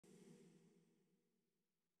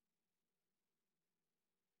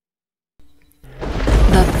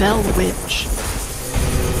Bell Witch.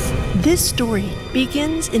 This story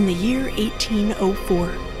begins in the year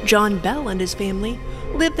 1804. John Bell and his family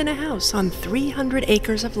lived in a house on 300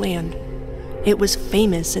 acres of land. It was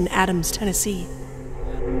famous in Adams, Tennessee.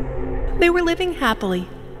 They were living happily.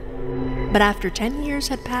 But after 10 years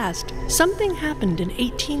had passed, something happened in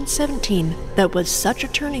 1817 that was such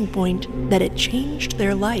a turning point that it changed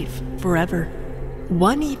their life forever.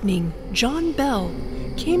 One evening, John Bell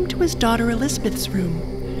came to his daughter Elizabeth's room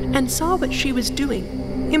and saw what she was doing,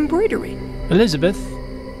 embroidering. Elizabeth,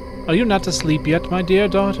 are you not asleep yet, my dear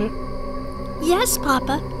daughter? Yes,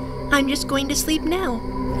 Papa. I'm just going to sleep now.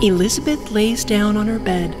 Elizabeth lays down on her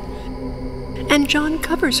bed, and John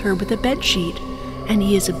covers her with a bedsheet, and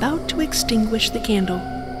he is about to extinguish the candle.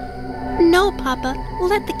 No, Papa.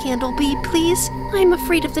 Let the candle be, please. I'm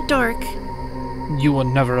afraid of the dark. You were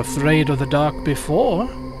never afraid of the dark before.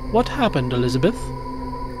 What happened, Elizabeth?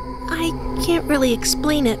 I can't really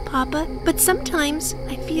explain it, Papa, but sometimes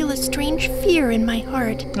I feel a strange fear in my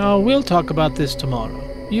heart. Oh, we'll talk about this tomorrow.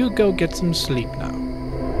 You go get some sleep now.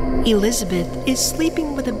 Elizabeth is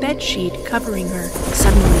sleeping with a bedsheet covering her.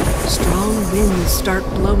 Suddenly, strong winds start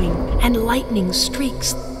blowing, and lightning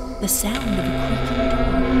streaks. The sound of a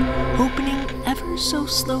creaking door, opening ever so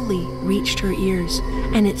slowly, reached her ears,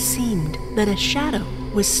 and it seemed that a shadow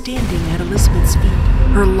was standing at Elizabeth's feet,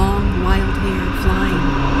 her long, wild hair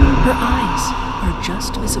flying. Her eyes are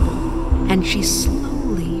just visible, and she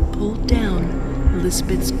slowly pulled down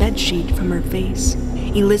Elizabeth's bedsheet from her face.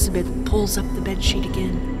 Elizabeth pulls up the bedsheet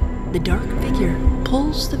again. The dark figure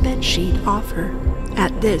pulls the bedsheet off her.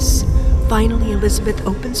 At this, finally Elizabeth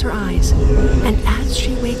opens her eyes, and as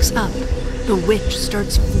she wakes up, the witch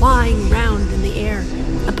starts flying round in the air.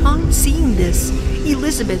 Upon seeing this,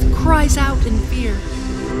 Elizabeth cries out in fear.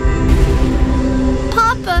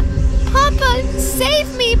 Papa! Papa!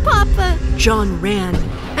 Save me, Papa! John ran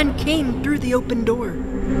and came through the open door.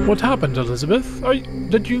 What happened, Elizabeth?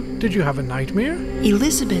 Did you have a nightmare?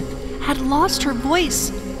 Elizabeth had lost her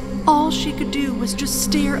voice. All she could do was just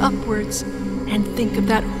stare upwards and think of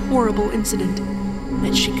that horrible incident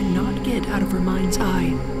that she could not get out of her mind's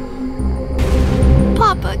eye.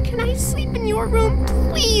 Papa, can I sleep in your room,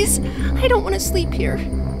 please? I don't want to sleep here.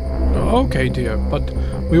 Okay, dear, but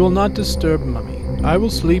we will not disturb Mummy. I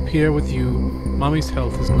will sleep here with you. Mummy's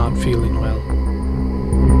health is not feeling well.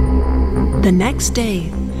 The next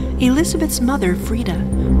day, Elizabeth's mother, Frida,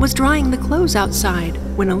 was drying the clothes outside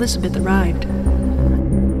when Elizabeth arrived.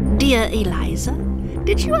 Dear Eliza,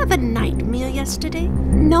 did you have a nightmare yesterday?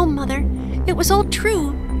 No, Mother. It was all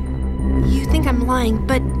true. You think I'm lying,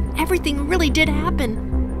 but everything really did happen.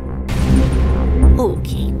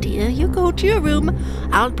 Okay, dear, you go to your room.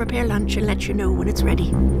 I'll prepare lunch and let you know when it's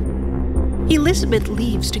ready. Elizabeth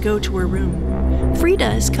leaves to go to her room.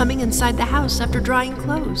 Frida is coming inside the house after drying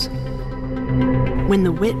clothes. When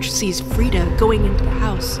the witch sees Frida going into the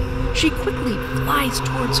house, she quickly flies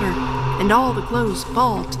towards her, and all the clothes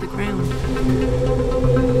fall to the ground.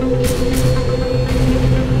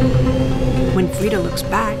 When Frida looks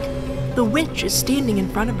back, the witch is standing in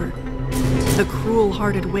front of her. The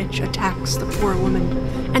cruel-hearted witch attacks the poor woman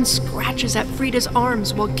and scratches at Frida's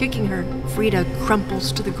arms while kicking her. Frida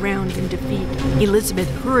crumples to the ground in defeat. Elizabeth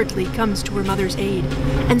hurriedly comes to her mother's aid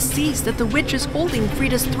and sees that the witch is holding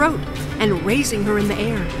Frida's throat and raising her in the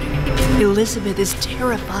air. Elizabeth is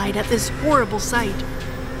terrified at this horrible sight.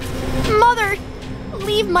 Mother!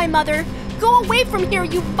 Leave my mother! Go away from here,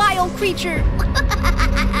 you vile creature!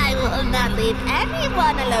 I will not leave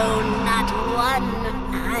anyone alone, not one.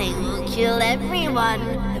 I will kill everyone.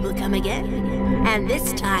 I will come again. And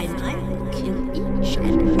this time I will kill each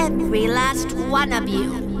and every last one of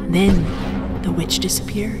you. Then the witch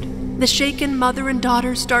disappeared. The shaken mother and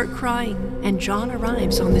daughter start crying, and John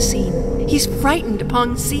arrives on the scene. He's frightened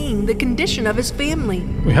upon seeing the condition of his family.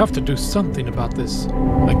 We have to do something about this.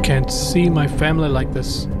 I can't see my family like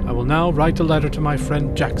this. I will now write a letter to my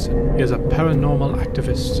friend Jackson. He is a paranormal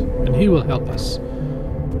activist, and he will help us.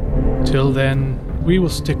 Till then, we will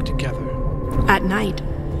stick together. At night,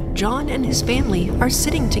 John and his family are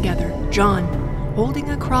sitting together, John holding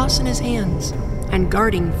a cross in his hands and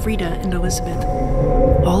guarding Frida and Elizabeth.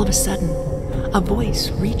 All of a sudden, a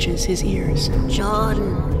voice reaches his ears.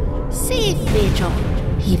 John, save me,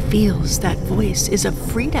 John. He feels that voice is of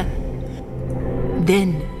Frida.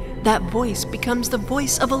 Then, that voice becomes the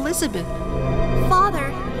voice of Elizabeth.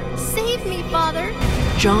 Father, save me, Father.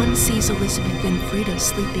 John sees Elizabeth and Frida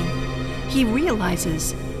sleeping. He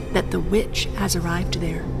realizes that the witch has arrived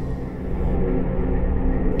there.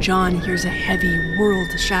 John hears a heavy,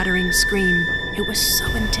 world-shattering scream. It was so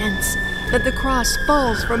intense that the cross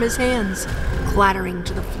falls from his hands, clattering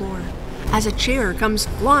to the floor. as a chair comes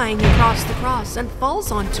flying across the cross and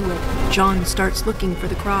falls onto it. John starts looking for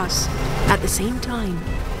the cross. At the same time,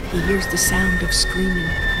 he hears the sound of screaming.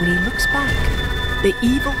 When he looks back, the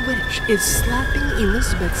evil witch is slapping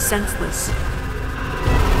Elizabeth senseless.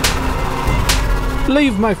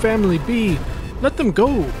 Leave my family be. Let them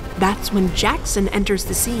go. That's when Jackson enters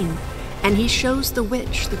the scene, and he shows the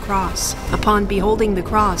witch the cross. Upon beholding the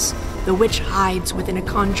cross, the witch hides within a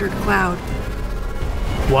conjured cloud.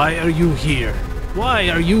 Why are you here? Why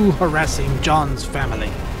are you harassing John's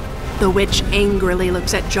family? The witch angrily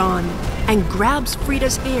looks at John and grabs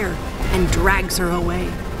Frida's hair and drags her away.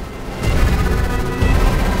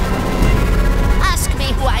 Ask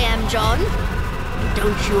me who I am, John.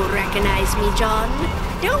 Don't you recognize me, John?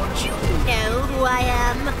 Don't you know who I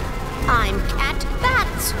am? I'm Cat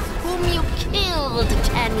Bats, whom you killed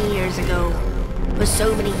 10 years ago. For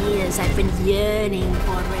so many years, I've been yearning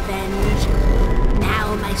for revenge.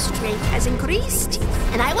 Now my strength has increased,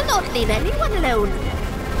 and I will not leave anyone alone.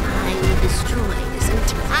 I will destroy this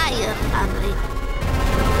entire family.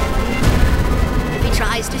 If he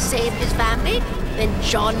tries to save his family, then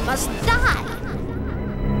John must die.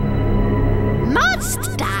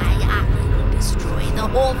 Must die. I will destroy the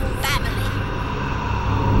whole family.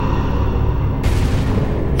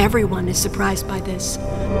 Everyone is surprised by this.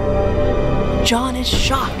 John is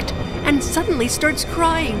shocked and suddenly starts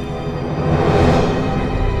crying.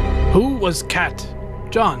 Who was Cat?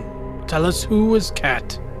 John, tell us who was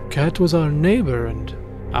Cat. Cat was our neighbor, and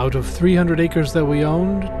out of 300 acres that we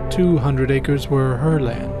owned, 200 acres were her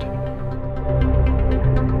land.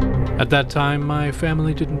 At that time, my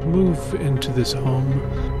family didn't move into this home.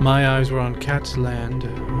 My eyes were on Cat's land.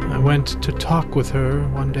 I went to talk with her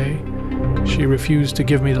one day. She refused to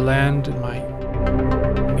give me the land, and my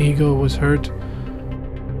ego was hurt.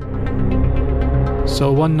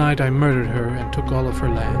 So one night I murdered her and took all of her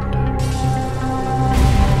land.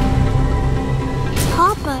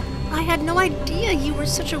 Papa, I had no idea you were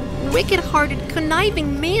such a wicked-hearted,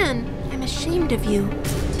 conniving man. I'm ashamed of you.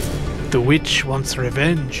 The witch wants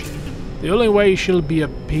revenge. The only way she'll be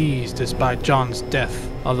appeased is by John's death.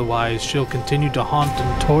 Otherwise, she'll continue to haunt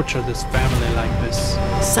and torture this family like this.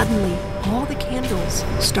 Suddenly, all the candles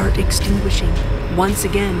start extinguishing. Once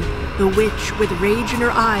again, the witch, with rage in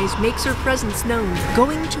her eyes, makes her presence known.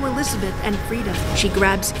 Going to Elizabeth and Frida, she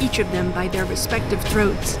grabs each of them by their respective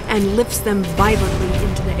throats and lifts them violently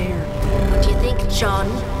into the air. What do you think, John?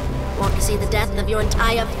 Want to see the death of your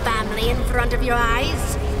entire family in front of your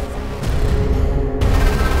eyes?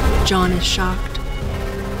 John is shocked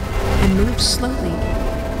and moves slowly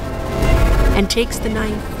and takes the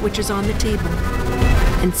knife which is on the table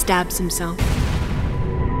and stabs himself.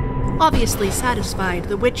 Obviously satisfied,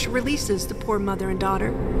 the witch releases the poor mother and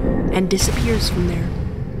daughter and disappears from there.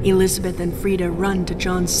 Elizabeth and Frida run to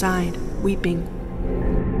John's side, weeping.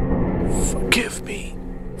 Forgive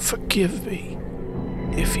me,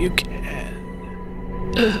 if you can.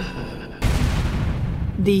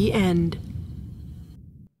 The end.